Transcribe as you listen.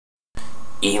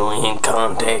Alien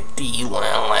contactee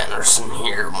Lyle Anderson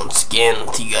here once again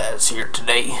with you guys here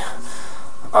today.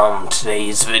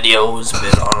 Today's video is a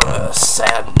bit on a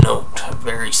sad note, a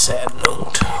very sad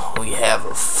note. We have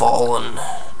a fallen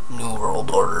New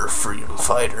World Order freedom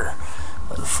fighter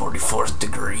of the 44th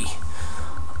degree.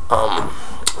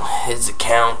 His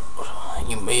account,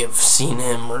 you may have seen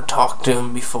him or talked to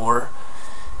him before,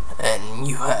 and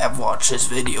you have watched his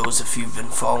videos if you've been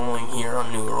following here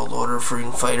on New World Order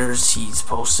Freedom Fighters. He's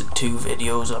posted 2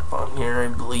 videos up on here, I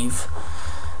believe.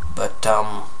 But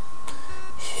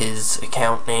his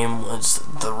account name was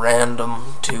the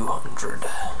Random 200.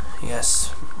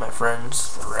 Yes, my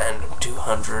friends, the Random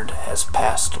 200 has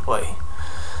passed away.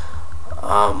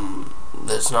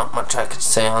 There's not much I could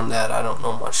say on that. I don't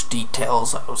know much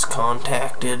details. I was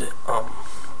contacted.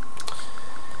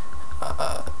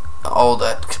 All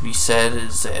that could be said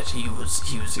is that he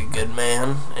was a good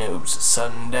man. It was a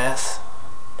sudden death,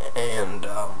 and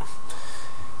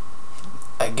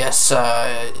I guess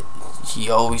he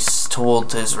always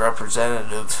told his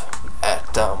representative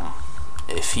that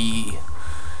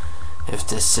if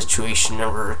this situation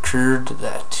never occurred,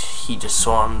 that he just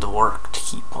wanted the work to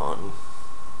keep on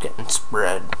getting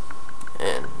spread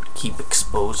and keep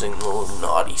exposing the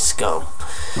Illuminati scum.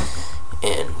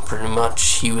 And pretty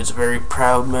much he was a very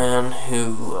proud man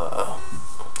who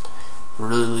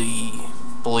really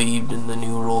believed in the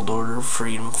New World Order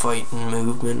freedom fighting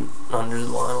movement under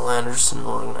the Lyle Anderson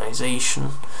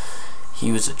organization.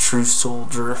 He was a true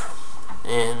soldier,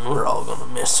 and we're all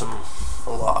gonna miss him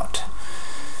a lot.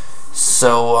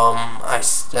 So I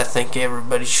think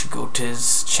everybody should go to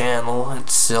his channel.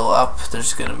 It's still up.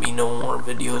 There's gonna be no more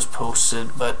videos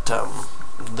posted, but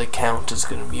the account is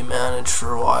going to be managed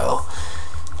for a while,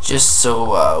 just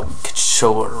so we could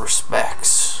show our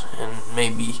respects and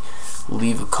maybe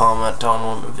leave a comment on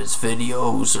one of his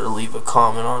videos or leave a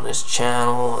comment on his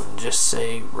channel and just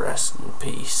say rest in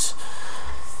peace,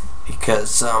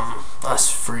 because us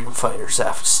freedom fighters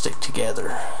have to stick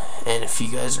together. And if you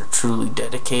guys are truly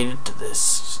dedicated to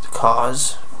this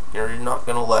cause, you're not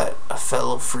going to let a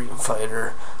fellow freedom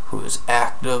fighter who is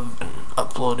active and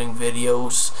uploading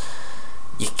videos,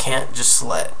 you can't just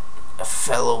let a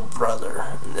fellow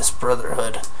brother in this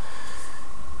brotherhood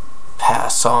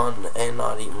pass on and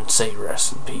not even say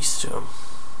rest in peace to him.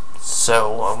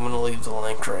 So I'm going to leave the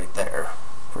link right there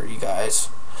for you guys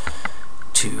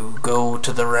to go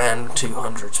to the Random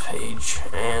 200's page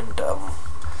and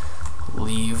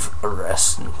leave a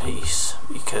rest in peace,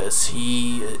 because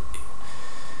he,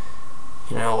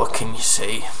 you know, what can you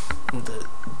say?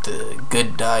 The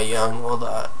good die young while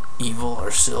the evil are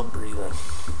still breathing.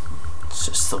 It's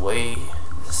just the way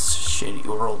this shitty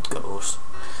world goes.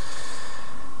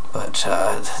 But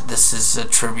this is a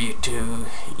tribute to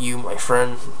you, my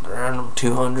friend, Random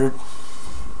 200.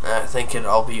 I think it'd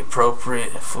all be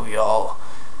appropriate if we all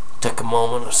took a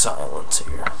moment of silence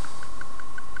here.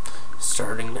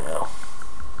 Starting now.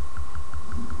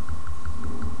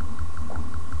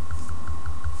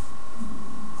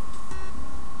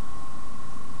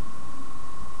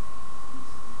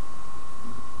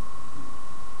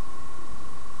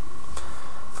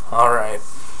 Alright,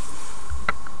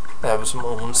 that was a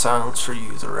moment of silence for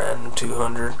you, the Random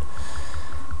 200.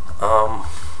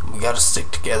 We gotta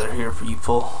stick together here,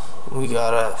 people. We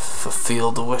gotta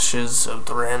fulfill the wishes of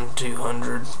the Random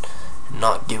 200 and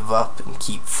not give up and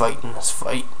keep fighting this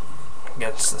fight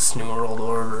against this New World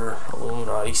Order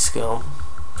Illuminati scum.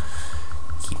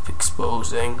 Keep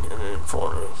exposing and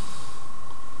informing.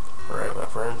 Alright, my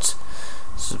friends.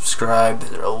 Subscribe,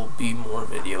 there will be more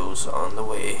videos on the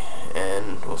way,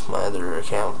 and with my other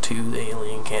account too, the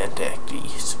Alien Contactee,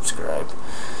 subscribe,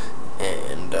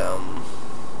 and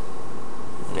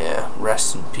yeah,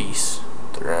 rest in peace,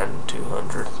 the Random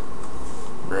 200,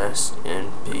 rest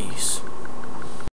in peace.